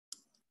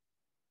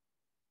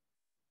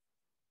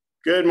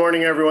Good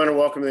morning, everyone, and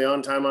welcome to the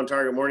On Time, On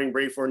Target Morning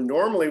Brief, where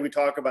normally we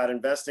talk about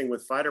investing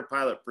with fighter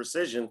pilot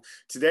precision.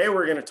 Today,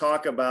 we're going to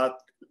talk about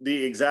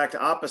the exact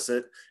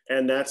opposite,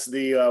 and that's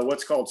the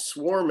what's called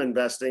swarm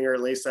investing, or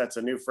at least that's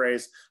a new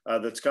phrase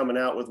that's coming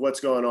out with what's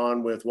going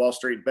on with Wall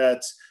Street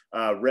Bets,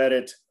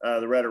 Reddit,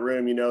 the Reddit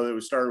room. You know, that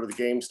was started with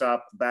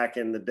GameStop back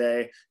in the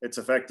day. It's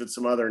affected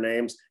some other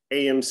names.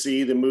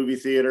 AMC, the movie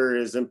theater,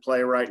 is in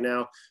play right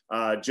now.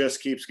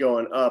 Just keeps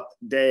going up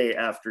day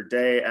after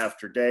day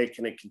after day.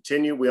 Can it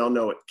continue? We all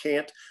know it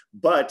can't,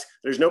 but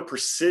there's no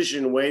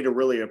precision way to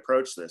really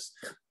approach this.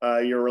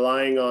 You're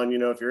relying on,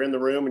 if you're in the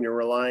room and you're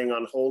relying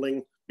on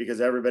holding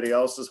because everybody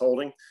else is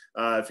holding.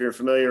 If you're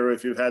familiar,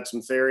 if you've had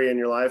some theory in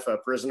your life, a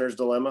prisoner's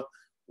dilemma,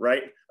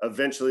 right?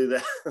 Eventually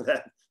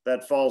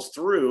that falls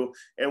through.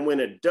 And when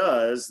it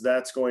does,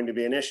 that's going to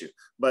be an issue.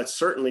 But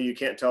certainly you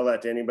can't tell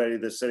that to anybody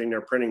that's sitting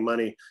there printing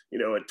money,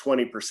 at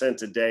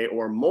 20% a day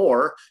or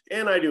more.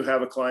 And I do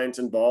have a client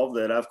involved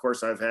that, of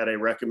course, I've had a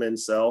recommend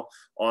sell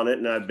on it,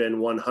 and I've been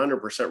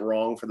 100%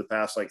 wrong for the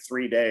past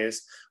 3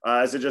 days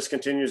as it just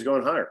continues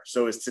going higher.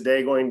 So is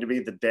today going to be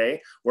the day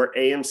where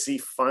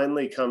AMC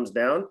finally comes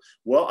down?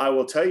 Well, I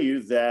will tell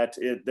you that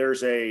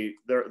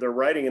they're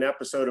writing an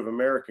episode of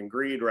American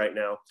Greed right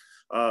now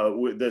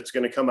that's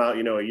going to come out,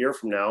 a year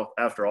from now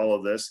after all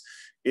of this.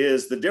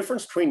 Is the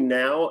difference between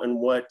now and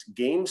what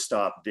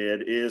GameStop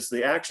did is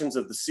the actions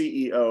of the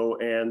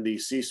CEO and the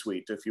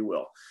C-suite, if you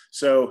will.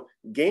 So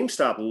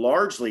GameStop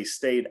largely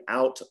stayed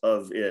out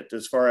of it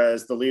as far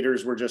as the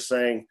leaders were just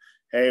saying,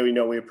 hey,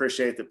 we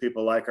appreciate that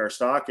people like our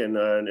stock and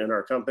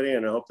our company,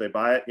 and I hope they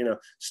buy it.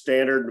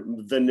 Standard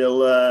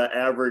vanilla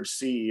average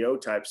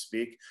CEO type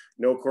speak.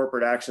 No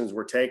corporate actions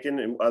were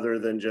taken other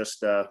than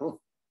just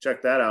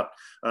check that out.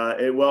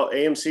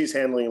 AMC's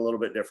handling a little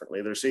bit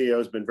differently. Their CEO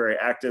has been very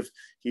active.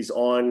 He's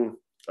on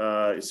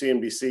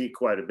CNBC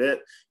quite a bit.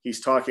 He's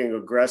talking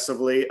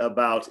aggressively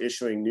about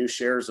issuing new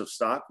shares of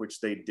stock, which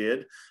they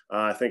did.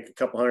 I think a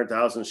couple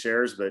 100,000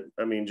 shares, but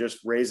just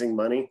raising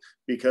money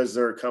because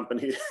their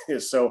company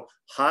is so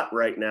hot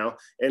right now.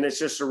 And it's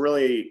just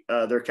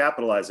they're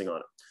capitalizing on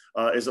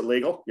it. Is it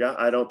legal? Yeah,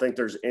 I don't think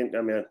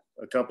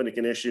a company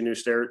can issue new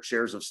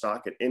shares of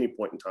stock at any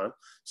point in time.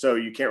 So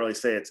you can't really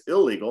say it's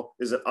illegal.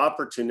 Is it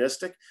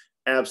opportunistic?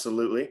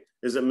 Absolutely.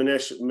 Is it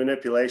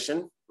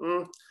manipulation?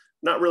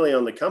 Not really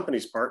on the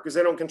company's part because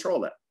they don't control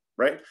that,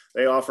 right?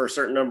 They offer a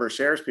certain number of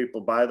shares, people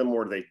buy them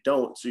or they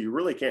don't. So you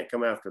really can't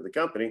come after the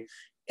company.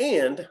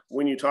 And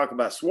when you talk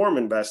about swarm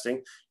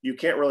investing, you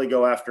can't really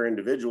go after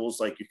individuals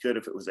like you could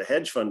if it was a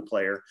hedge fund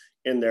player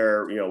in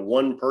there,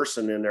 one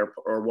person in there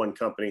or one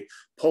company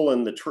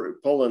pulling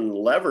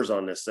levers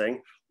on this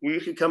thing. You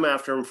could come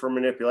after them for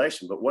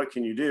manipulation. But what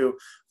can you do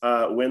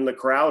when the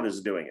crowd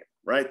is doing it,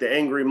 right? The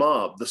angry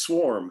mob, the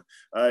swarm,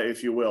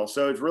 if you will.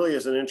 So it really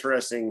is an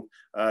interesting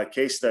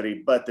case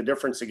study. But the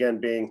difference, again,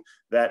 being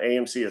that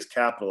AMC is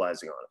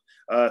capitalizing on it.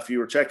 If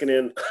you checked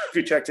in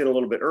a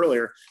little bit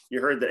earlier,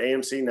 you heard that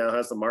AMC now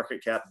has the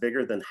market cap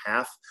bigger than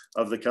half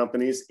of the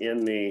companies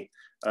in the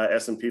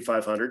S&P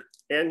 500.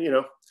 And,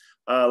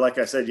 like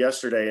I said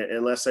yesterday,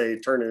 unless they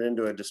turn it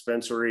into a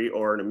dispensary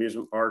or an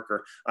amusement park,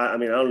 or I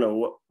don't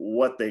know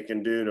what they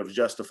can do to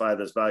justify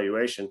this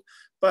valuation,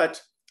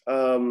 but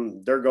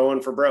they're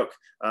going for broke.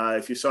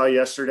 If you saw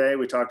yesterday,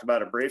 we talked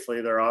about it briefly.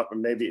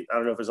 Maybe, I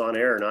don't know if it's on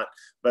air or not,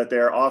 but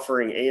they're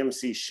offering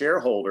AMC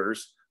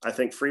shareholders, I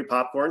think, free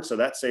popcorn. So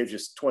that saves you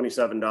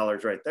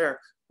 $27 right there,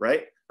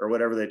 right? Or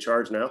whatever they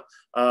charge now.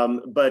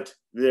 But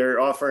they're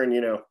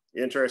offering,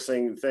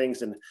 interesting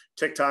things. And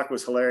TikTok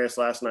was hilarious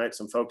last night.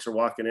 Some folks are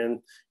walking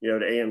in, to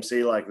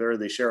AMC like they're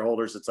the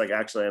shareholders. It's like,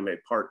 actually, I'm a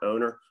part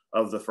owner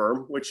of the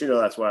firm, which,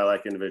 that's why I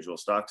like individual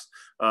stocks,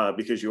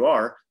 because you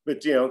are.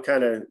 But,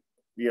 kind of,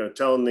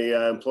 telling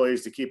the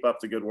employees to keep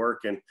up the good work,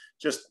 and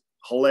just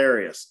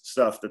hilarious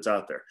stuff that's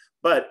out there.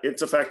 But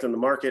it's affecting the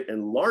market,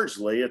 and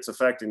largely it's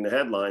affecting the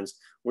headlines,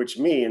 which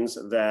means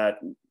that,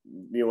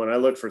 when I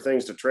look for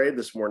things to trade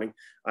this morning,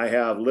 I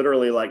have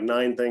literally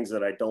 9 things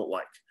that I don't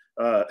like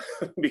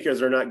because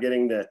they're not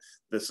getting the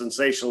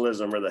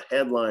sensationalism or the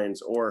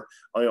headlines or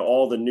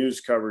all the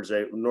news coverage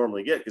they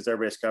normally get because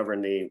everybody's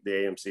covering the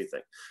AMC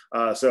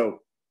thing. So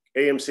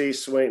AMC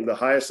swing, the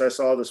highest I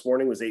saw this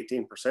morning was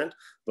 18%.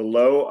 The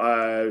low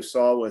I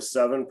saw was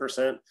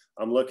 7%.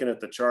 I'm looking at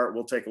the chart.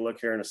 We'll take a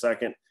look here in a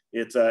second.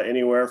 It's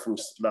anywhere from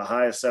the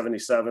high of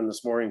 77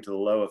 this morning to the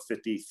low of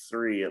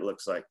 53, it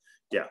looks like.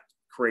 Yeah,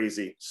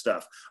 crazy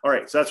stuff. All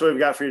right, so that's what we've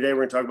got for you today.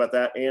 We're going to talk about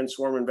that and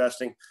swarm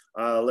investing.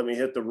 Let me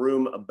hit the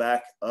room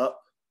back up.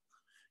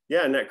 Yeah,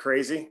 isn't that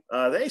crazy?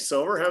 Hey,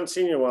 Silver, haven't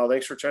seen you in a while.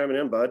 Thanks for chiming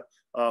in, bud.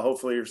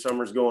 Hopefully your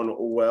summer's going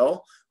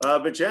well.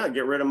 But yeah,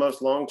 get rid of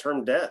most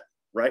long-term debt.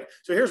 Right.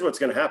 So here's what's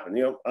going to happen.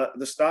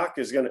 The stock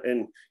is going to,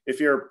 and if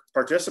you're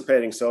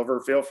participating, Silver,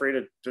 feel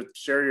free to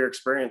share your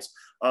experience.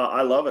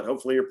 I love it.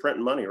 Hopefully you're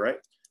printing money. Right.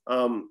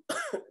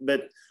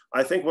 But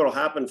I think what will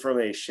happen from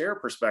a share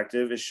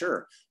perspective is,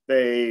 sure,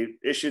 they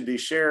issued these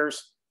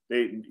shares,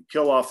 they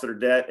kill off their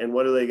debt. And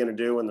what are they going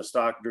to do when the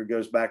stock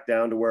goes back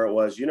down to where it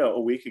was, a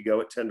week ago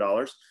at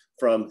 $10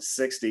 from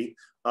 60?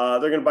 They're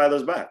going to buy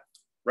those back.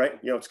 right?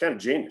 You know, it's kind of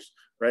genius,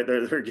 right?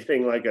 They're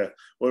getting like a,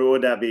 what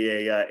would that be,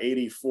 a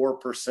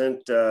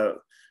 84%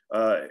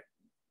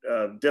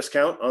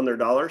 discount on their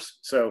dollars.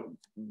 So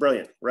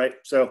brilliant, right?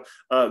 So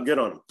good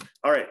on them.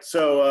 All right,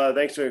 so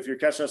thanks if you're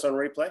catching us on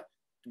replay.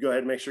 Go ahead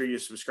and make sure you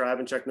subscribe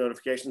and check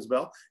notifications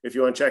bell. If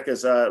you want to check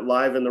us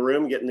live in the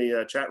room, get in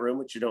the chat room,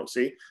 which you don't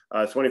see,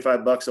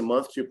 $25 a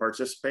month to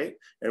participate.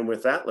 And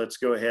with that, let's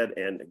go ahead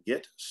and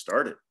get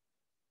started.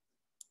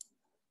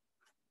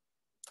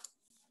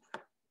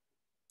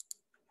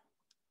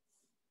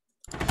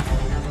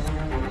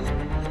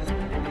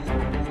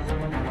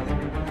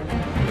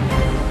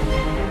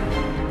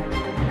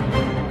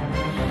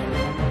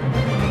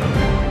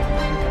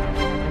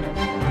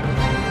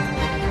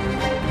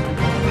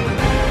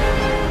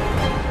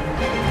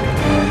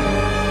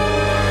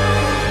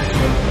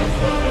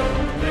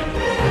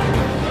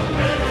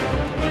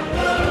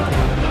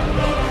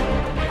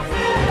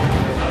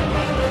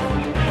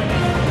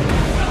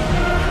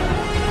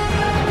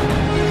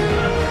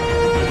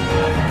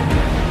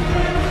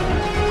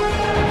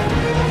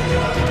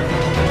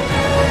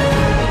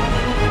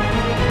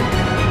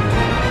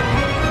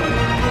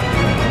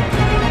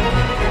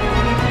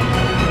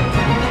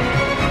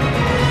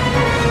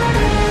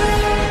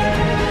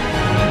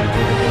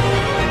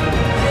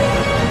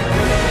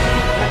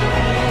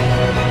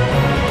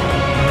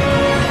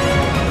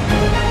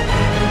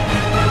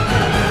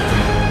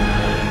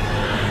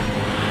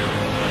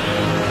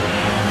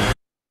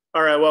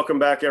 All right, welcome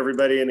back,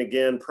 everybody. And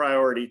again,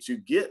 priority to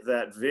get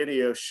that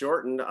video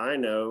shortened. I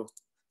know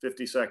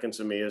 50 seconds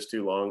of me is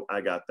too long.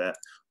 I got that.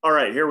 All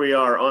right, here we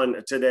are on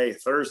today,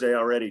 Thursday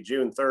already,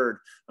 June 3rd.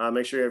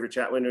 Make sure you have your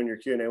chat window and your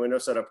Q&A window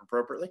set up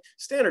appropriately.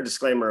 Standard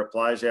disclaimer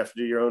applies. You have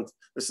to do your own.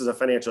 This is a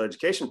financial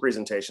education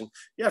presentation.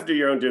 You have to do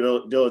your own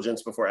due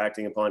diligence before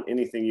acting upon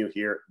anything you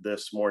hear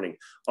this morning.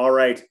 All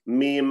right,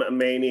 meme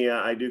mania.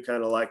 I do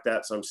kind of like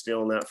that, so I'm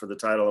stealing that for the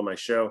title of my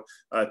show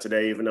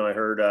today, even though I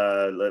heard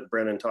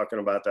Brennan talking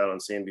about that on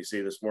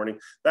CNBC this morning.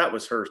 That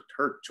was her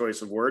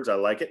choice of words. I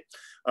like it.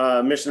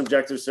 Mission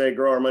objectives say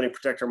grow our money,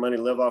 protect our money,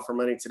 live off our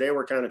money. Today,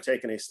 we're kind of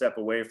taking a step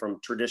away from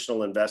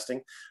traditional investing.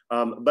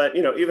 But,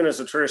 you know, even as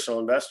a traditional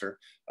investor,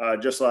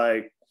 just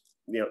like,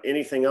 you know,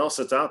 anything else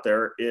that's out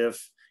there,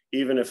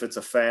 even if it's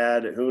a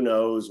fad, who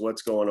knows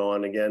what's going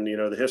on. Again, you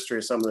know, the history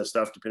of some of this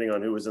stuff, depending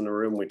on who was in the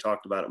room, we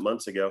talked about it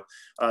months ago.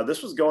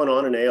 This was going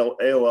on in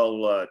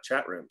AOL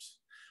chat rooms.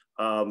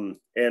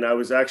 And I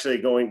was actually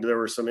there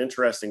were some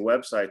interesting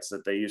websites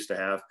that they used to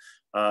have.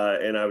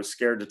 And I was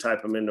scared to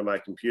type them into my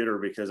computer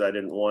because I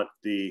didn't want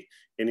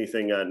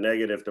anything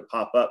negative to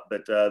pop up.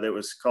 But it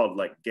was called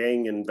like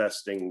gang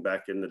investing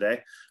back in the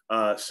day.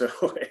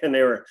 And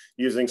they were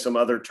using some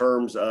other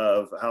terms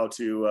of how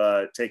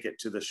to take it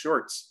to the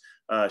short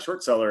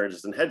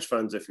sellers and hedge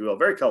funds, if you will.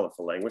 Very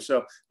colorful language. So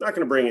I'm not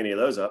going to bring any of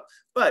those up.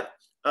 But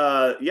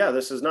yeah,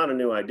 this is not a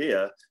new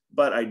idea.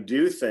 But I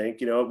do think,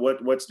 you know,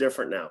 what's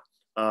different now.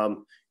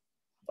 You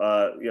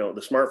know,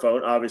 the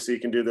smartphone, obviously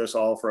you can do this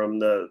all from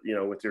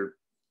with your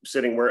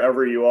sitting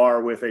wherever you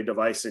are with a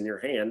device in your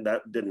hand.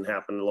 That didn't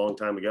happen a long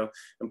time ago.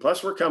 And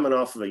plus we're coming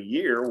off of a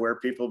year where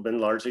people have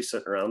been largely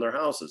sitting around their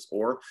houses,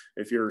 or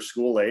if you're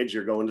school age,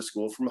 you're going to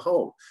school from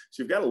home.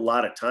 So you've got a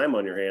lot of time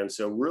on your hands.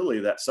 So really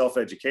that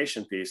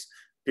self-education piece,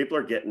 people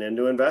are getting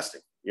into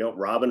investing. You know,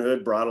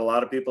 Robinhood brought a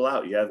lot of people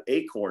out. You have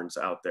Acorns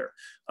out there.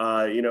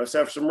 You know, so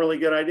have some really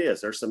good ideas.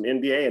 There's some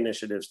NBA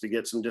initiatives to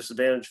get some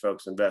disadvantaged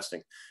folks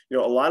investing. You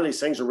know, a lot of these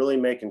things are really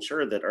making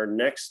sure that our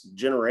next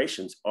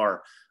generations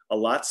are a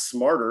lot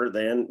smarter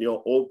than, you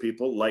know, old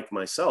people like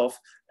myself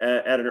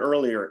at an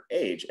earlier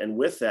age. And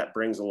with that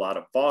brings a lot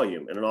of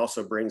volume, and it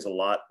also brings a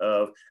lot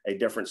of a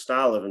different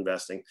style of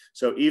investing.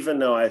 So even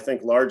though I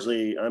think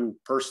largely I'm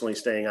personally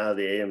staying out of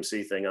the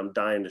AMC thing, I'm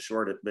dying to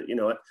short it, but you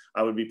know what,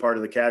 I would be part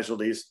of the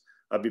casualties.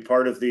 I'd be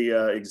part of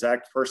the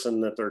exact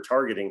person that they're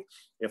targeting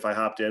if I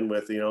hopped in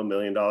with, you know, $1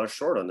 million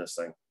short on this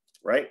thing.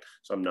 Right?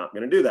 So I'm not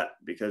going to do that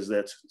because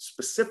that's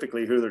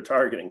specifically who they're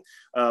targeting.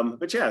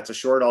 But yeah, it's a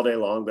short all day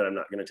long, but I'm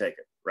not going to take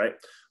it. Right?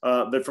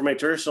 But from a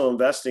traditional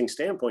investing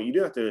standpoint, you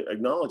do have to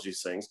acknowledge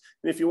these things.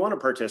 And if you want to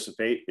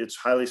participate, it's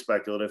highly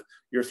speculative.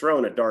 You're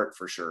throwing a dart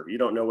for sure. You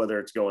don't know whether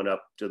it's going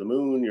up to the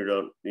moon,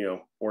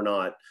 or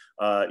not.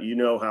 You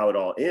know how it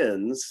all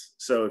ends.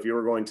 So if you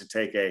were going to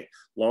take a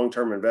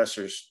long-term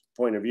investor's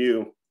point of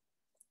view,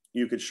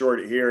 you could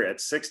short it here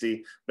at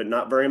 60, but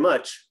not very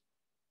much,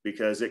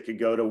 because it could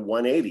go to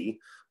 180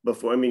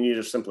 before. I mean, you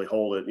just simply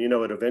hold it. You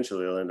know, it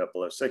eventually will end up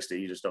below 60.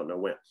 You just don't know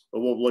when.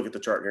 But we'll look at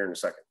the chart here in a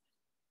second.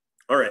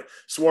 All right,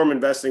 swarm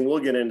investing, we'll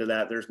get into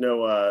that. There's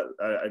no,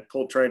 I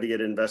tried to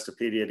get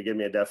Investopedia to give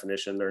me a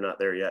definition. They're not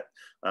there yet.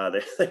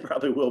 They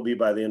probably will be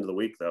by the end of the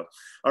week, though.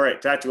 All right,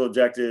 tactical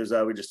objectives,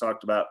 we just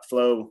talked about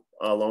flow,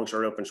 long,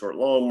 short, open, short,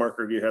 long,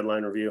 market review,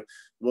 headline review.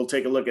 We'll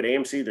take a look at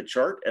AMC, the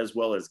chart, as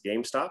well as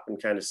GameStop, and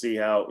kind of see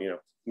how, you know,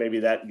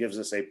 maybe that gives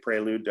us a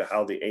prelude to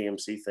how the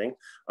AMC thing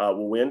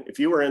will win. If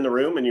you were in the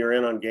room and you're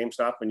in on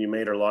GameStop and you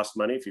made or lost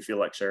money, if you feel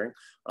like sharing,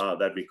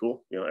 that'd be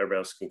cool. You know, everybody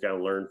else can kind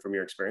of learn from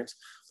your experience.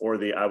 Or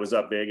the I was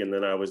up big and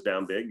then I was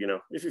down big, you know,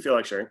 if you feel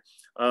like sharing,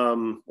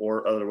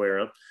 or other way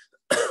around.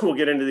 We'll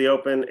get into the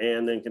open,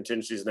 and then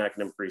contingencies and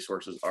academic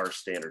resources are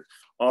standard.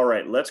 All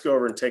right, let's go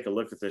over and take a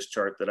look at this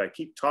chart that I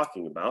keep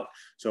talking about.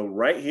 So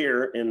right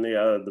here in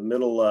the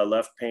middle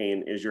left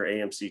pane is your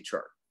AMC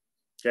chart.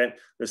 Okay,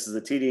 this is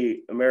the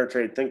TD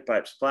Ameritrade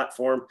ThinkPipes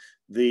platform.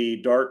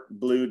 The dark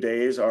blue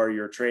days are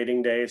your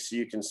trading days. So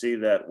you can see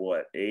that,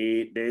 what,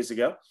 8 days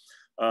ago,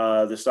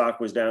 the stock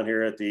was down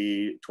here at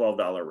the $12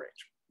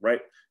 range,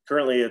 right?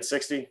 Currently at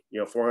 60,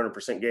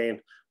 400% gain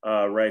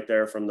right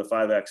there from the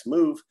 5X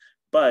move,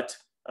 but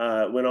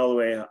went all the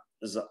way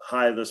as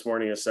high this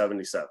morning as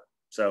 77.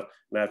 So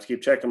I have to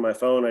keep checking my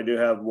phone. I do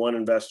have one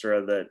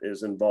investor that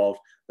is involved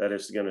that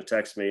is going to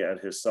text me at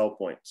his sell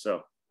point.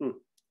 So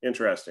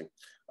interesting.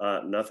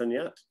 Nothing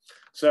yet.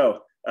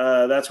 So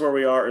that's where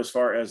we are as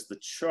far as the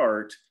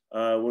chart.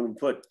 When we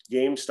put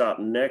GameStop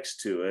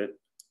next to it,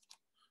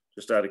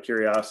 just out of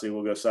curiosity,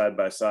 we'll go side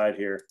by side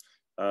here.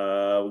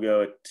 We'll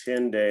go a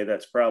 10-day.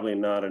 That's probably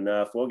not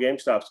enough. Well,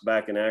 GameStop's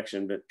back in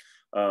action, but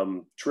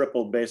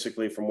tripled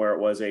basically from where it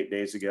was 8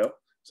 days ago.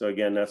 So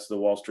again, that's the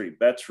Wall Street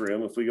Bets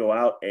room. If we go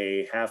out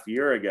a half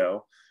year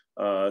ago,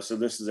 so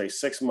this is a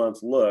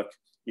 6-month look,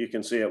 you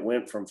can see it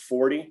went from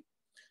 40,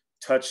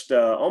 touched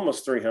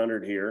almost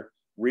 300 here,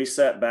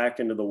 reset back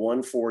into the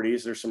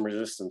 140s. There's some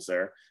resistance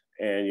there.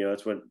 And,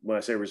 that's when I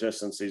say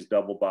resistance, these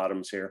double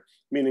bottoms here,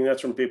 meaning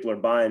that's when people are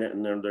buying it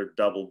and then they're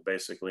doubled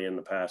basically in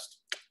the past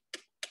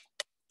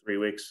 3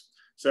 weeks.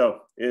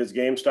 So is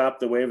GameStop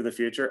the wave of the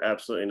future?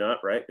 Absolutely not,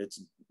 right?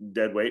 It's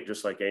dead weight,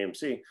 just like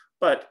AMC.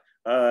 But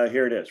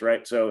here it is,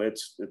 right? So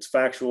it's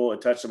factual.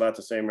 It touched about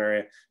the same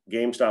area.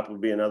 GameStop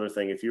would be another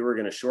thing. If you were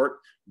going to short,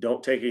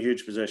 don't take a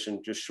huge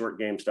position, just short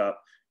GameStop.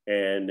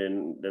 And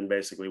then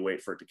basically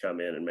wait for it to come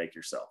in and make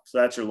yourself. So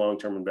that's your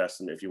long-term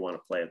investment if you want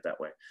to play it that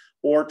way,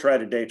 or try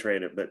to day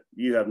trade it, but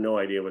you have no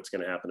idea what's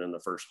going to happen in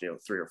the first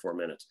 3 or 4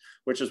 minutes,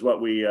 which is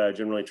what we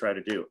generally try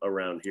to do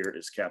around here,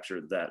 is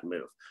capture that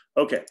move.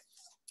 Okay,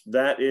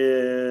 that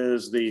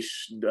is the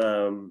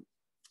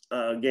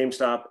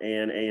GameStop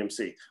and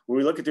AMC. When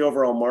we look at the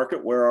overall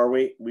market, where are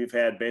we? We've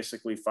had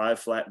basically 5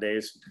 flat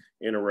days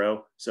in a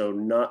row, so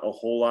not a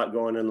whole lot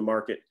going in the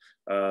market.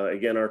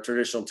 Again, our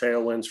traditional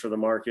tailwinds for the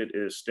market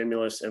is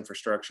stimulus,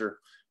 infrastructure,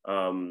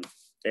 and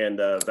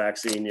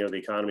vaccine, the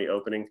economy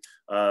opening.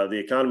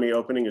 The economy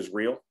opening is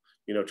real,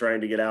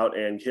 trying to get out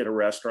and hit a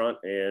restaurant,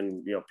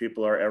 and,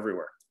 people are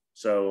everywhere.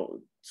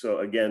 So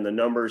again, the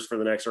numbers for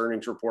the next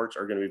earnings reports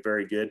are going to be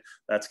very good.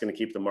 That's going to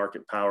keep the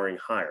market powering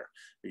higher.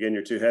 Again,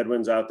 your 2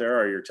 headwinds out there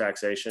are your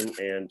taxation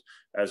and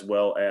as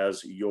well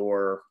as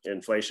your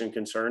inflation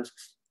concerns,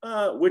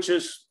 which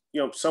is,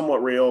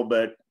 somewhat real,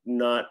 but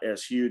not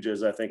as huge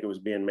as I think it was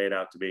being made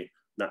out to be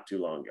not too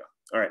long ago.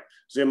 All right,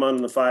 zoom on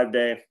the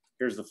 5-day.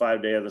 Here's the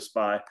 5-day of the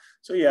SPY.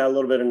 So yeah, a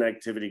little bit of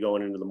negativity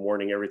going into the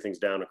morning. Everything's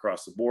down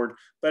across the board,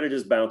 but it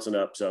is bouncing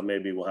up. So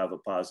maybe we'll have a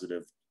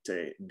positive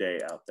day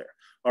out there.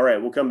 All right,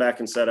 we'll come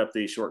back and set up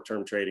the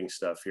short-term trading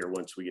stuff here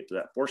once we get to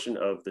that portion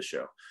of the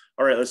show.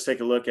 All right, let's take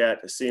a look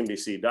at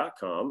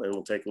cnbc.com and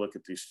we'll take a look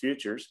at these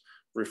futures.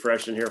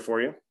 Refreshing here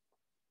for you.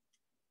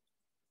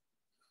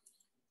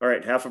 All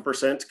right,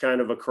 0.5%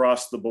 kind of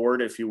across the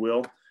board, if you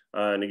will.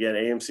 And again,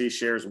 AMC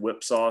shares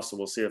whipsaw, so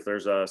we'll see if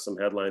there's some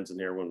headlines in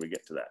here when we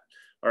get to that.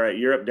 All right,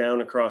 Europe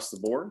down across the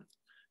board.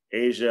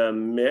 Asia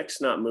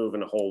mixed, not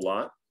moving a whole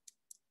lot.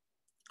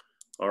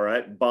 All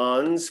right,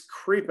 bonds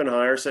creeping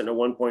higher, sitting at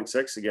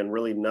 1.6. Again,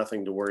 really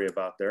nothing to worry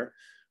about there.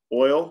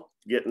 Oil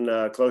getting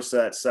close to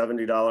that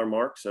 $70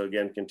 mark. So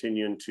again,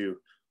 continuing to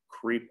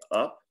creep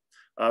up.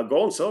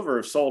 Gold and silver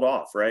have sold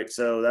off, right?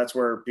 So that's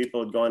where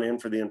people had gone in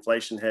for the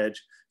inflation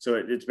hedge. So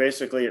it's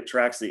basically, it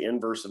tracks the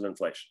inverse of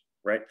inflation,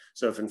 right?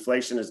 So if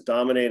inflation is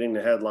dominating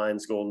the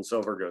headlines, gold and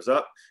silver goes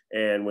up.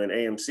 And when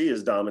AMC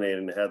is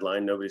dominating the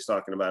headline, nobody's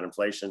talking about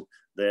inflation,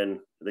 then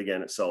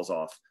again, it sells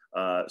off.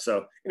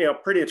 So,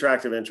 pretty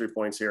attractive entry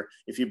points here.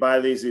 If you buy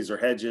these are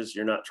hedges.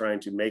 You're not trying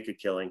to make a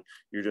killing.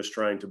 You're just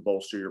trying to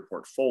bolster your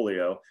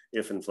portfolio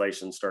if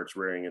inflation starts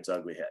rearing its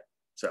ugly head.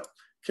 So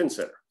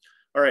consider.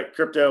 All right,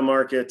 crypto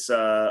markets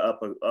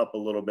up a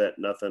little bit.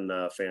 Nothing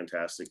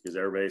fantastic, because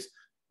everybody's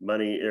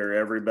money, or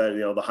everybody,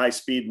 the high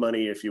speed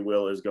money, if you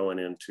will, is going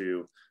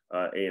into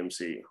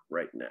AMC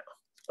right now.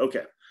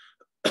 Okay.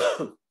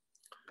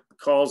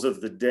 Calls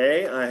of the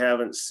day. I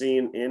haven't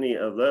seen any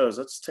of those.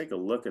 Let's take a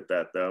look at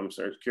that, though. I'm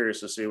curious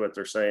to see what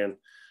they're saying.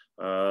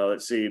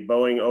 Let's see.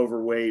 Boeing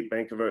overweight.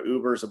 Bank of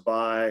Uber's a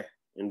buy.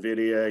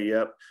 NVIDIA,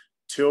 yep.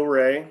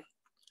 Tilray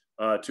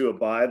to a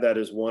buy. That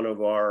is one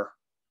of our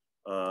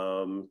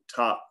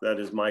that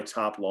is my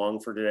top long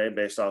for today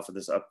based off of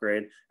this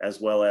upgrade, as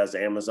well as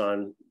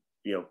Amazon,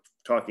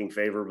 talking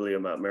favorably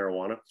about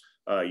marijuana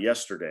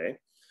yesterday.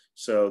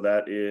 So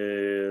that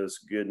is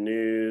good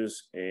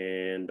news,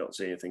 and don't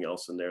see anything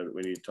else in there that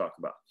we need to talk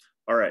about.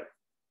 All right.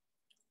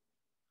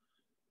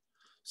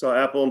 So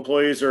Apple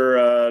employees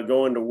are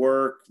going to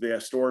work. The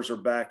stores are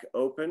back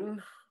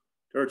open.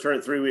 They're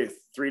returning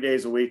 3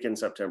 days a week in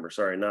September.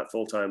 Sorry, not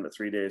full-time, but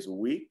 3 days a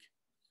week.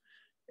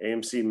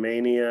 AMC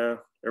Mania,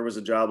 there was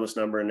a jobless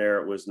number in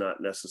there. It was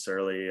not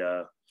necessarily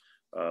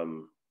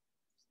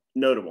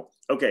notable.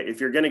 Okay,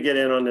 if you're going to get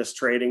in on this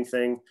trading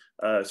thing,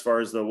 as far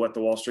as what the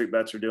Wall Street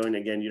bets are doing,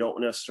 again, you don't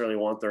necessarily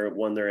want their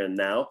one they're in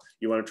now.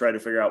 You want to try to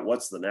figure out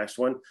what's the next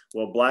one.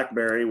 Well,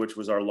 BlackBerry, which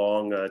was our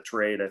long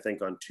trade, I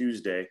think on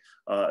Tuesday,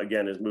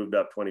 again, has moved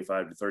up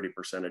 25 to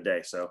 30% a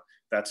day. So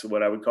that's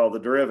what I would call the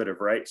derivative,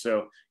 right?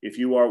 So if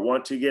you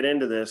want to get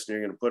into this and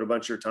you're going to put a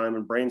bunch of your time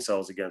and brain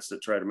cells against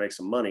it, try to make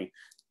some money,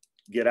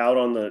 get out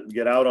on the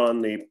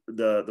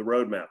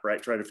roadmap,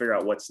 right? Try to figure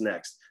out what's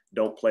next.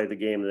 Don't play the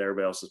game that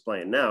everybody else is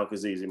playing now,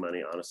 because the easy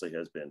money honestly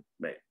has been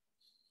made.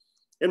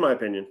 In my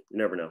opinion, you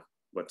never know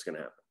what's going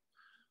to happen.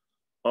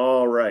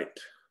 All right.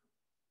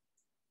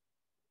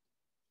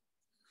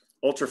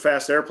 Ultra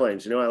fast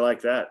airplanes. You know, I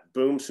like that.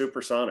 Boom,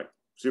 supersonic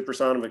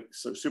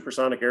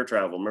air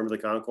travel. Remember the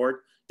Concorde?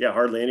 Yeah,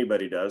 hardly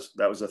anybody does.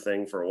 That was a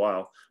thing for a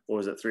while. What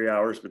was it? 3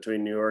 hours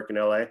between New York and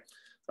LA.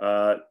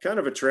 Kind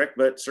of a trick,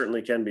 but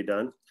certainly can be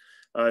done.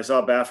 I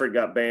saw Baffert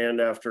got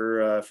banned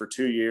after for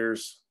 2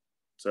 years.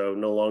 So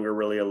no longer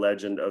really a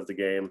legend of the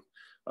game.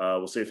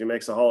 We'll see if he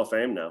makes the Hall of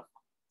Fame now,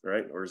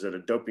 right? Or is it a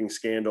doping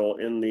scandal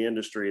in the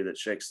industry that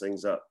shakes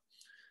things up?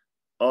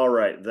 All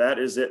right, that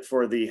is it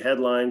for the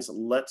headlines.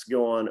 Let's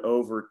go on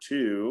over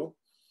to,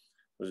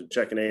 I was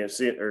checking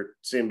AMC or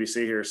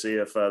CNBC here, see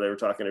if they were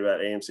talking about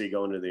AMC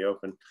going to the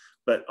open.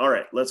 But all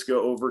right, let's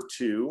go over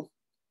to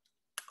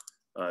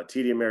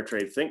TD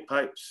Ameritrade Think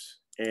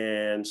Pipes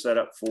and set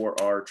up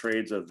for our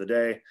trades of the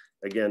day.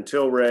 Again,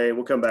 Tilray,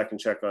 we'll come back and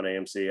check on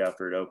AMC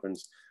after it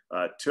opens.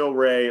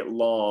 Tilray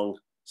long,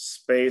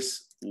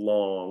 space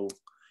long,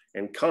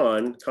 and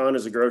Con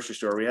is a grocery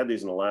store. We had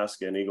these in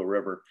Alaska and Eagle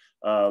River.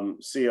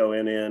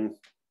 CONN,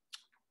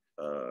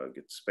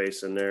 get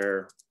space in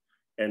there,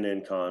 and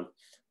then Con.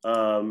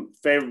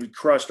 Favorite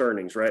crushed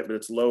earnings, right? But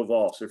it's low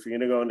vol. So if you're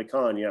going to go into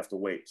Con, you have to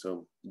wait.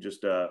 So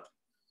just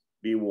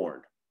be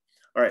warned.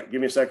 All right, give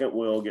me a second.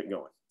 We'll get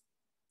going.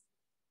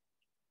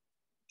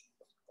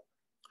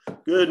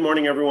 Good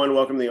morning, everyone.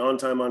 Welcome to the On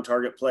Time On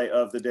Target play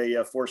of the day. You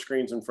have 4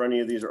 screens in front of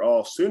you. These are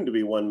all soon to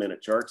be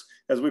 1-minute charts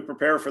as we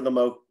prepare for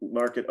the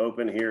market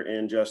open here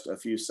in just a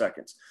few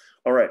seconds.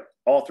 All right,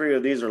 all 3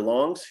 of these are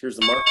longs. Here's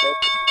the market.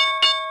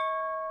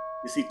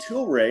 You see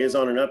Tilray is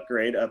on an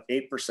upgrade, up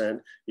 8%.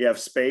 You have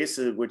Space,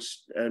 which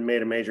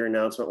made a major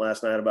announcement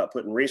last night about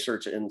putting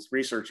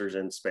researchers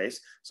in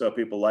space. So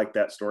people like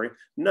that story.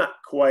 Not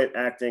quite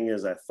acting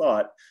as I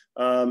thought.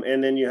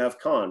 And then you have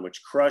Con,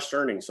 which crushed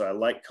earnings. So I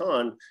like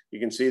Con.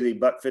 You can see the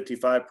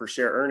 $1.55 per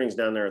share earnings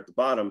down there at the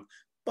bottom,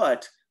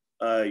 but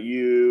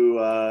you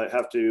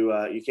have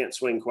to, you can't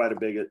swing quite a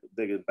big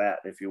a bat,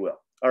 if you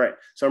will. All right,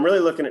 so I'm really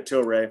looking at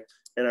Tilray,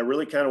 and I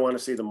really kind of want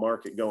to see the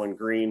market going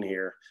green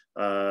here,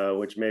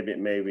 which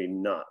maybe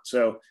not.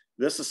 So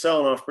this is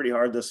selling off pretty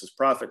hard. This is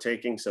profit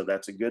taking, so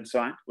that's a good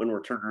sign when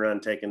we're turning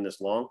around taking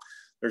this long.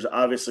 There's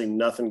obviously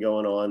nothing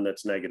going on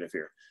that's negative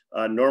here.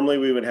 Normally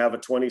we would have a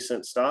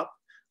 20-cent stop.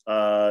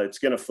 It's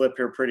going to flip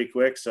here pretty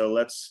quick, so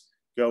let's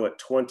go at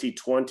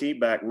 2020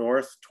 back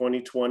north.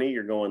 2020,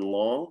 you're going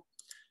long,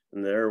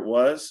 and there it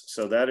was.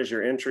 So that is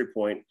your entry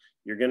point.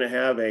 You're going to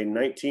have a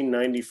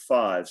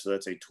 1995, so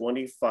that's a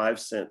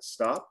 25-cent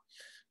stop.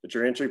 But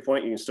your entry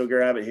point, you can still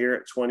grab it here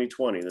at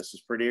 2020. This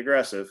is pretty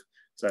aggressive,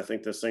 so I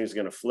think this thing's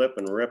going to flip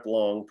and rip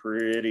long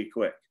pretty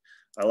quick.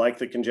 I like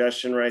the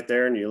congestion right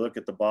there, and you look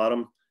at the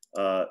bottom,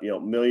 you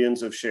know,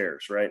 millions of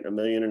shares, right? 1.5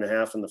 million in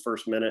the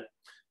first minute,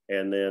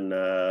 and then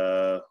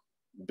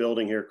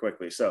building here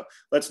quickly. So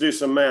let's do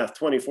some math.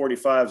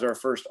 2045 is our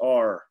first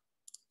R.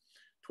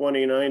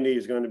 2090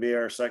 is going to be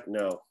our second.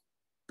 No.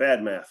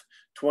 Bad math.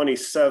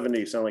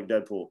 2070, sound like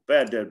Deadpool.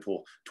 Bad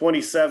Deadpool.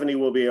 2070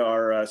 will be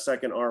our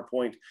second R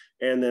point,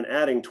 and then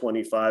adding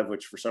 25,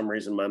 which for some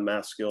reason my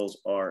math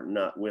skills are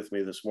not with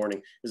me this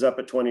morning, is up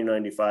at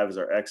 2095 as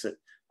our exit.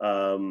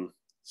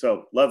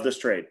 So love this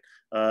trade.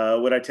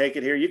 Would I take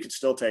it here? You could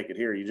still take it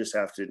here. You just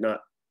have to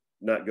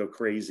not go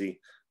crazy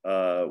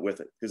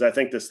with it, because I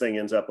think this thing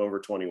ends up over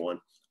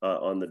 21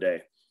 on the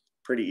day.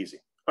 Pretty easy.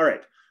 All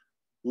right.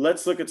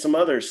 Let's look at some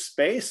others.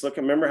 Space,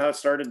 remember how it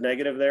started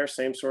negative there?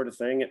 Same sort of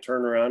thing. It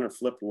turned around and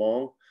flipped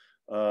long.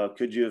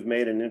 Could you have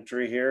made an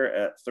entry here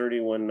at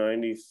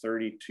 31.90,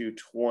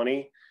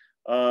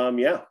 32.20?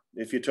 Yeah,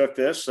 if you took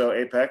this, so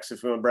Apex,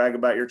 if you want to brag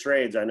about your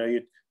trades, I know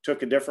you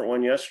took a different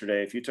one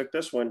yesterday. If you took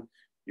this one,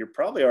 you're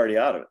probably already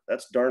out of it.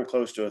 That's darn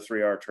close to a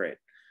 3R trade.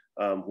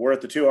 We're at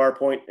the 2R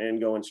point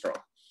and going strong.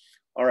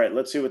 All right,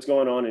 let's see what's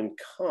going on in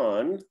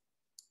Con.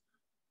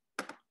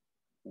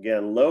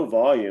 Again, low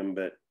volume,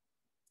 but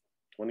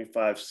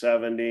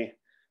 25.70.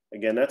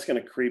 Again, that's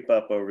going to creep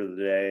up over the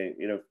day.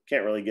 You know,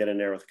 can't really get in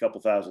there with a couple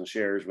thousand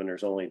shares when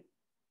there's only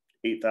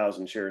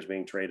 8,000 shares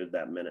being traded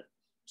that minute.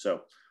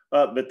 So,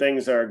 but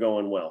things are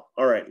going well.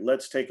 All right,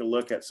 let's take a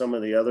look at some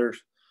of the other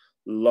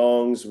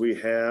longs we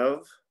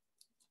have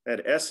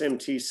at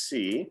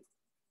SMTC.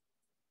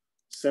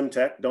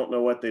 Simtech, don't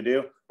know what they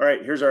do. All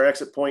right, here's our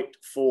exit point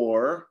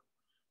for,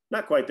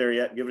 not quite there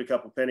yet. Give it a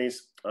couple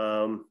pennies.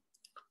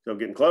 So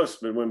getting close,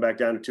 but went back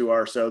down to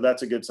 2R. So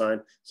that's a good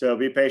sign. So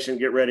be patient,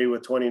 get ready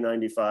with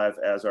 2095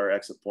 as our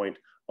exit point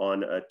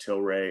on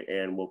Tilray,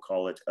 and we'll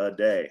call it a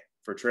day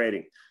for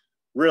trading.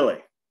 Really?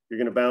 You're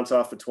going to bounce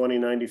off of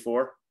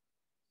 2094?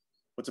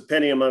 What's a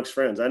penny amongst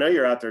friends? I know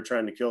you're out there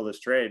trying to kill this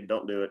trade.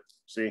 Don't do it.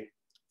 See,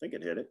 I think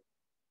it hit it.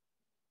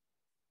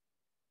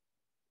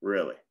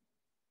 Really?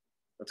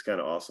 That's kind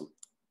of awesome.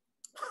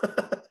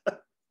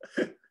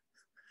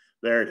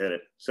 There it hit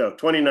it. So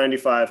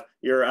 2095,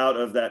 you're out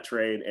of that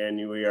trade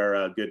and we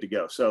are good to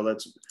go. So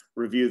let's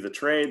review the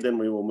trade, then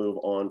we will move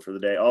on for the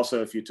day.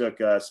 Also, if you took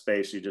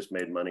space, you just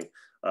made money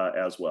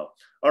as well.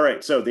 All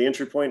right, so the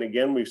entry point,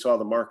 again, we saw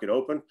the market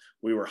open.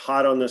 We were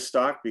hot on this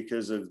stock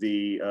because of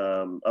the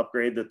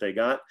upgrade that they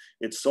got.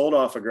 It sold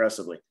off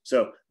aggressively.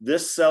 So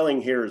this selling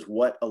here is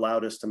what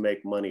allowed us to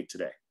make money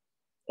today.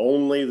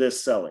 Only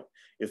this selling.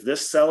 If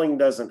this selling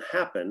doesn't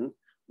happen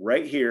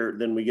right here,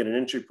 then we get an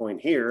entry point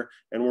here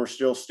and we're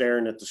still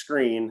staring at the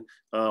screen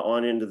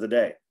on into the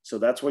day. So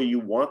that's why you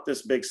want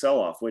this big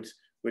sell-off,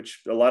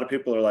 which a lot of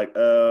people are like,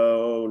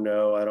 oh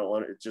no, I don't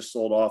want it. It just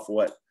sold off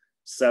what,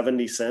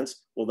 70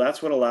 cents? Well,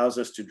 that's what allows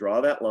us to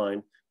draw that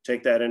line,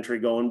 take that entry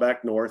going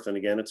back north. And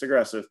again, it's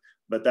aggressive,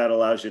 but that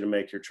allows you to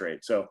make your trade.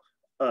 So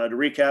to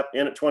recap,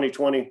 in at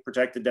 2020,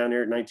 protected down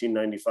here at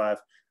 1995.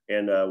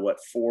 And what,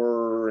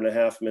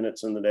 4.5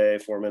 minutes in the day,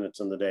 4 minutes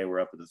in the day, we're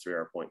up at the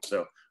 3-hour point.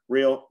 So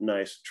real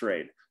nice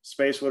trade.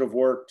 Space would have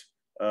worked.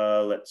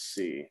 Let's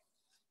see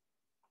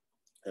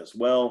as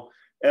well.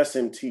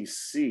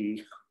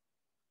 SMTC,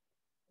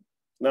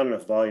 not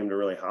enough volume to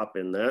really hop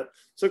in that.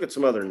 Let's look at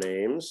some other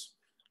names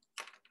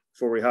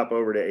before we hop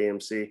over to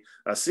AMC.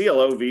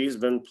 CLOV has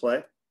been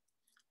play.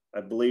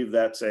 I believe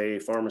that's a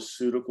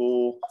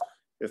pharmaceutical,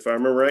 if I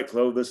remember right,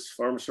 Clovis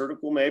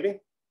Pharmaceutical maybe.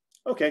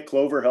 Okay,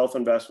 Clover Health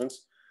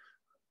Investments.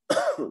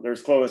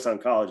 There's Clovis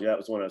Oncology. That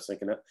was one I was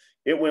thinking of.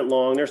 It went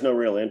long. There's no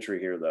real entry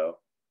here though.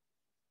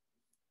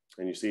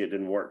 And you see it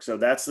didn't work. So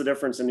that's the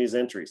difference in these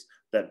entries.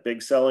 That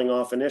big selling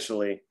off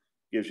initially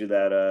gives you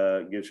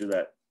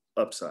that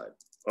upside.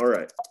 All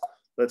right,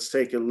 let's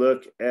take a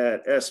look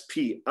at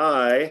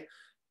SPI.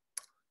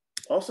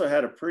 Also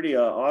had a pretty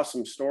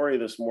awesome story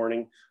this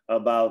morning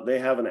about they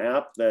have an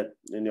app that,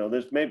 you know,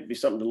 this may be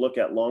something to look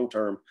at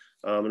long-term.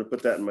 I'm going to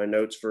put that in my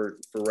notes for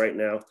right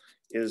now.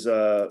 Is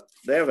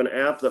they have an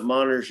app that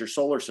monitors your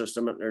solar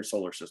system,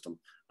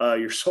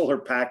 your solar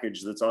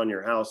package that's on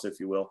your house, if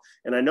you will.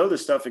 And I know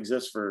this stuff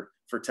exists for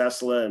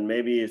Tesla and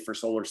maybe for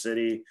Solar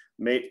City.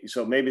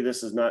 So maybe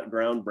this is not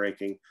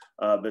groundbreaking,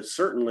 but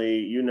certainly,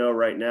 you know,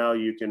 right now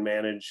you can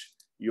manage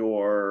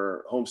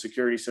your home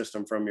security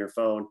system from your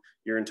phone,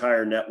 your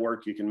entire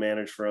network you can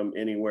manage from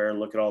anywhere and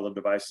look at all the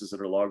devices that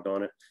are logged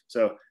on it.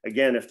 So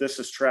again, if this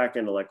is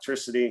tracking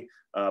electricity,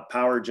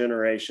 power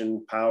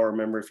generation,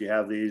 remember if you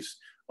have these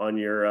on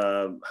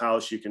your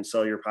house, you can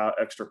sell your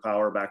extra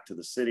power back to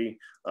the city,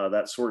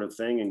 that sort of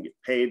thing, and get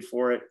paid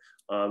for it.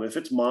 If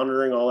it's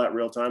monitoring all that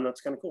real time, that's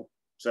kind of cool.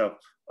 So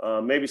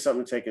maybe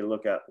something to take a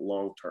look at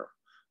long term.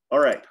 All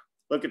right,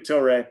 look at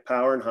Tilray,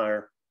 power and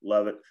higher.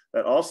 Love it.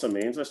 That also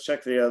means, let's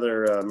check the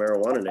other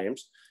marijuana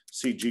names.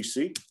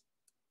 CGC,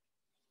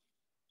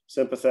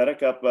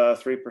 sympathetic, up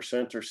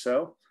 3% or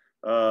so.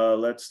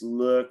 Let's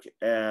look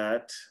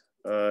at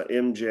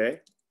MJ,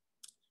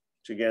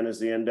 which again is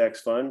the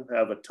index fund.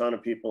 Have a ton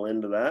of people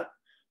into that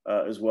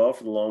as well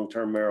for the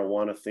long-term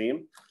marijuana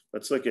theme.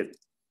 Let's look at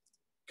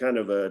kind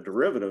of a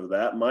derivative of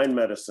that, Mind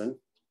Medicine,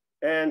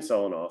 and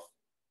selling off.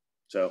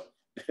 So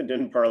it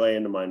didn't parlay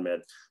into Mind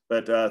Med,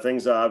 but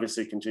things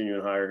obviously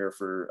continuing higher here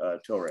for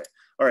Tilray.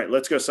 All right,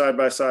 let's go side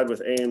by side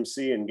with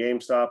AMC and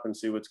GameStop and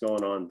see what's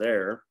going on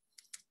there.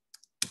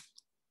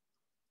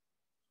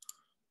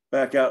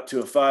 Back out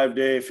to a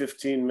 5-day,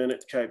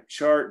 15-minute type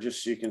chart,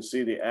 just so you can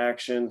see the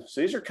action.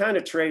 So these are kind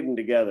of trading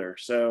together.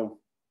 So,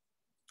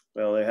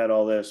 well, they had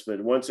all this,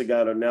 but once it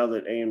got, now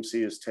that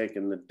AMC has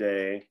taken the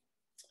day,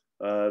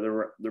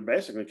 they're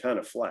basically kind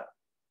of flat.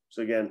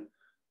 So again,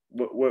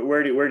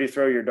 where do you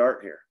throw your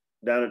dart here?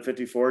 Down at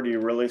 54, do you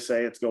really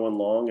say it's going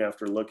long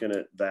after looking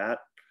at that?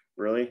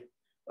 Really?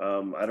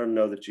 I don't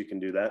know that you can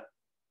do that.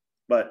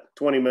 But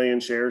 20 million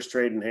shares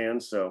trading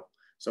hands, so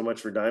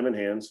much for diamond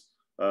hands.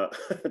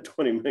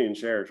 20 million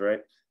shares, right?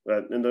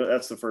 And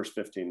that's the first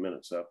 15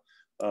 minutes. So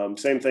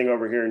same thing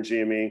over here in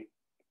GME.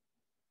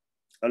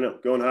 I don't know,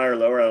 going higher or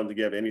lower, I don't think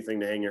you have anything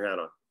to hang your hat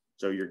on.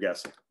 So you're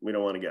guessing. We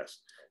don't want to guess.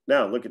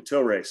 Now look at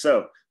Tilray.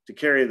 So to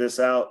carry this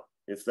out,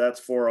 if that's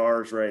 4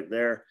 R's right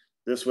there,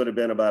 this would have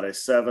been about a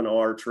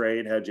 7R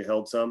trade had you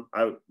held some.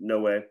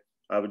 No way.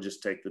 I would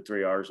just take the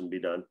 3 R's and be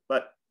done.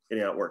 But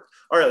anyhow, it worked.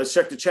 All right, let's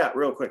check the chat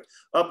real quick.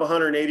 Up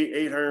 $180,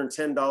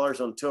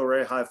 $810 on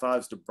Tilray. High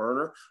fives to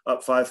Burner.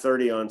 Up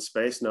 $530 on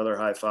Space. Another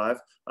high five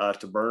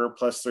to Burner,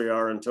 plus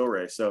 3R on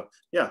Tilray. So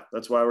yeah,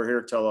 that's why we're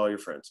here. Tell all your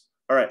friends.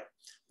 All right,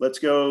 let's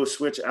go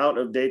switch out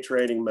of day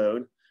trading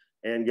mode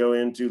and go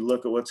into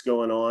look at what's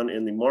going on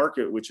in the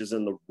market, which is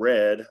in the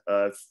red.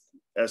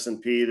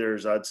 S&P,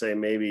 there's, I'd say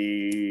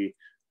maybe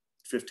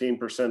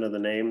 15% of the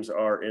names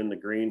are in the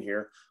green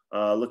here.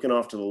 Looking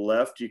off to the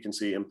left, you can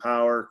see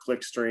Empower,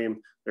 Clickstream.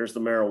 There's the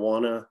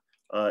marijuana,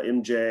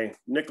 MJ,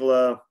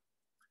 Nikola,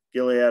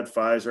 Gilead,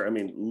 Pfizer. I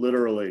mean,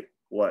 literally,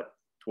 what,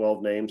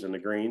 12 names in the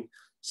green.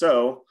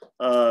 So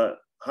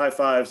high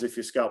fives if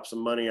you scalp some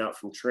money out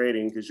from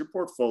trading, because your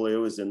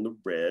portfolio is in the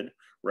red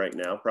right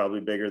now, probably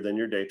bigger than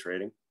your day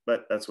trading,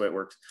 but that's the way it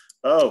works.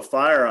 Oh,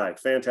 FireEye,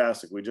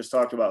 fantastic. We just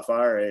talked about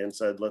FireEye and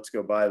said, let's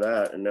go buy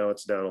that. And now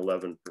it's down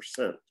 11%.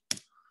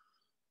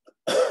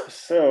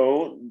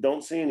 So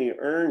don't see any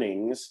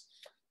earnings.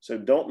 So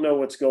don't know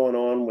what's going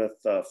on with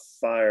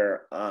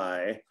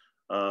FireEye.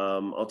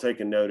 I'll take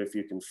a note if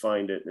you can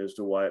find it as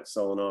to why it's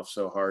selling off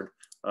so hard.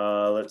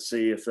 Let's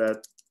see if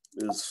that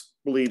is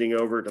bleeding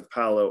over to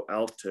Palo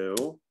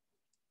Alto.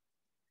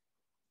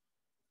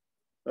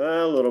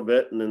 A little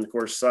bit. And then, of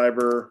course,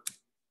 Cyber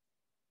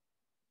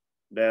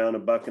down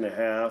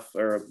 $1.50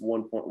 or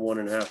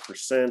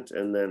 1.1.5%.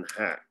 And then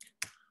Hack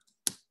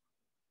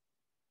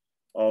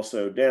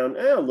also down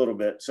a little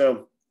bit.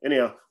 So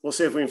anyhow, we'll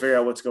see if we can figure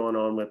out what's going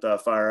on with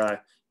FireEye.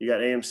 You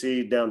got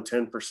AMC down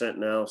 10%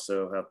 now,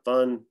 so have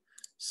fun.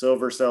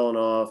 Silver selling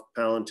off,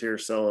 Palantir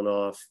selling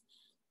off,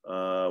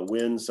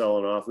 Win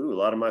selling off. Ooh, a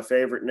lot of my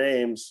favorite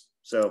names.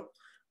 So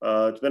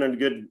it's been a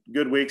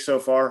good week so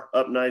far,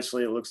 up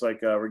nicely. It looks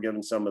like we're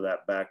giving some of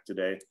that back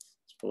today.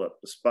 Let's pull up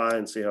the SPY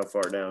and see how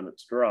far down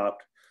it's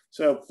dropped.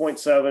 So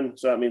 0.7,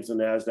 so that means the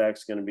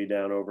NASDAQ's going to be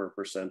down over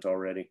 1%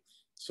 already.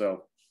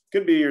 So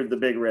could be the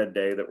big red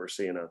day that we're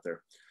seeing out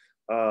there.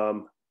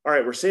 All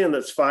right, we're seeing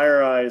that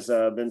FireEye's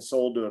been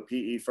sold to a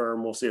PE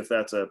firm. We'll see if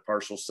that's a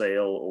partial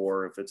sale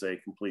or if it's a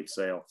complete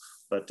sale.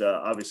 But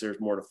obviously, there's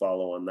more to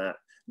follow on that.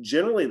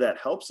 Generally, that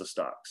helps a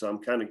stock. So I'm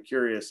kind of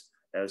curious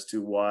as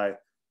to why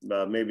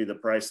maybe the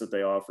price that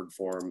they offered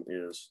for them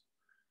is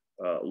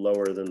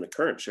lower than the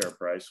current share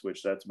price,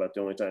 which that's about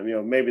the only time. You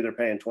know, maybe they're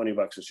paying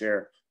 $20 a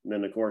share. And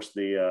then, of course,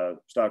 the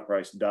stock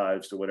price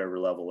dives to whatever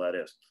level that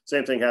is.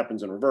 Same thing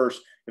happens in reverse.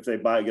 If they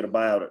get a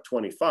buyout at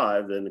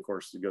 25, then, of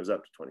course, it goes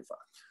up to 25.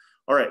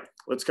 All right,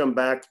 let's come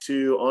back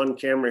to on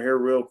camera here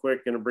real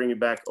quick. Going to bring you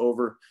back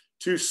over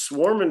to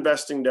swarm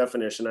investing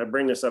definition. I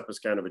bring this up as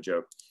kind of a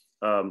joke.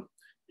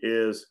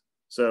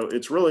 So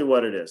it's really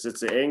what it is. It's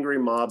the angry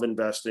mob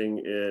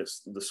investing.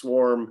 It's the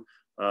swarm,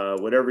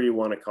 whatever you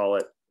want to call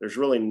it. There's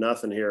really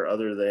nothing here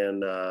other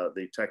than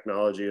the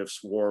technology of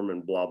swarm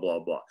and blah, blah,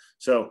 blah.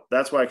 So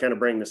that's why I kind of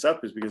bring this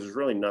up, is because there's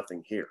really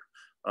nothing here.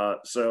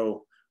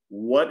 So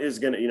what is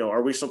going to,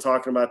 are we still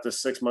talking about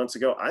this 6 months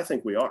ago? I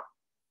think we are.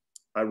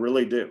 I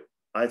really do.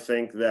 I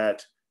think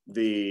that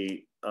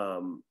there's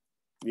going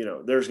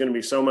to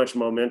be so much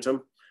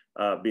momentum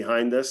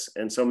behind this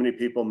and so many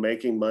people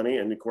making money.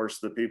 And of course,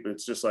 the people,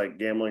 it's just like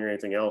gambling or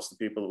anything else. The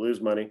people that lose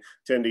money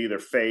tend to either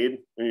fade,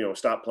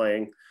 stop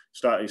playing,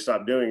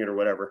 stop doing it or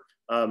whatever.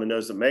 And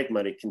those that make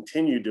money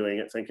continue doing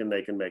it, thinking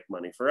they can make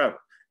money forever.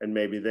 And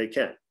maybe they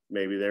can.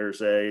 Maybe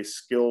there's a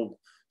skill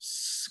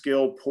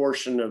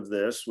portion of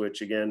this,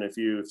 which again, if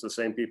the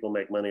same people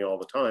make money all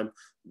the time,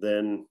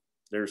 then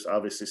there's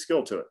obviously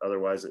skill to it.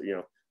 Otherwise,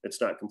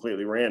 it's not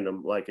completely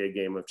random like a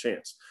game of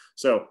chance.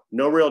 So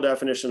no real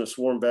definition of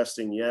swarm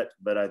vesting yet,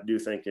 but I do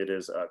think it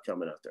is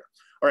coming out there.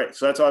 All right,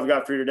 so that's all I've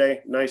got for you today.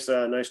 Nice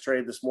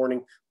trade this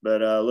morning, but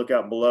look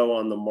out below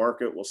on the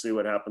market. We'll see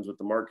what happens with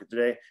the market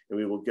today. And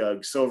we will,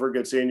 Silver,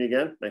 good seeing you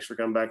again. Thanks for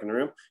coming back in the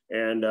room.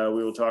 And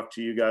we will talk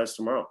to you guys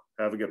tomorrow.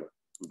 Have a good one.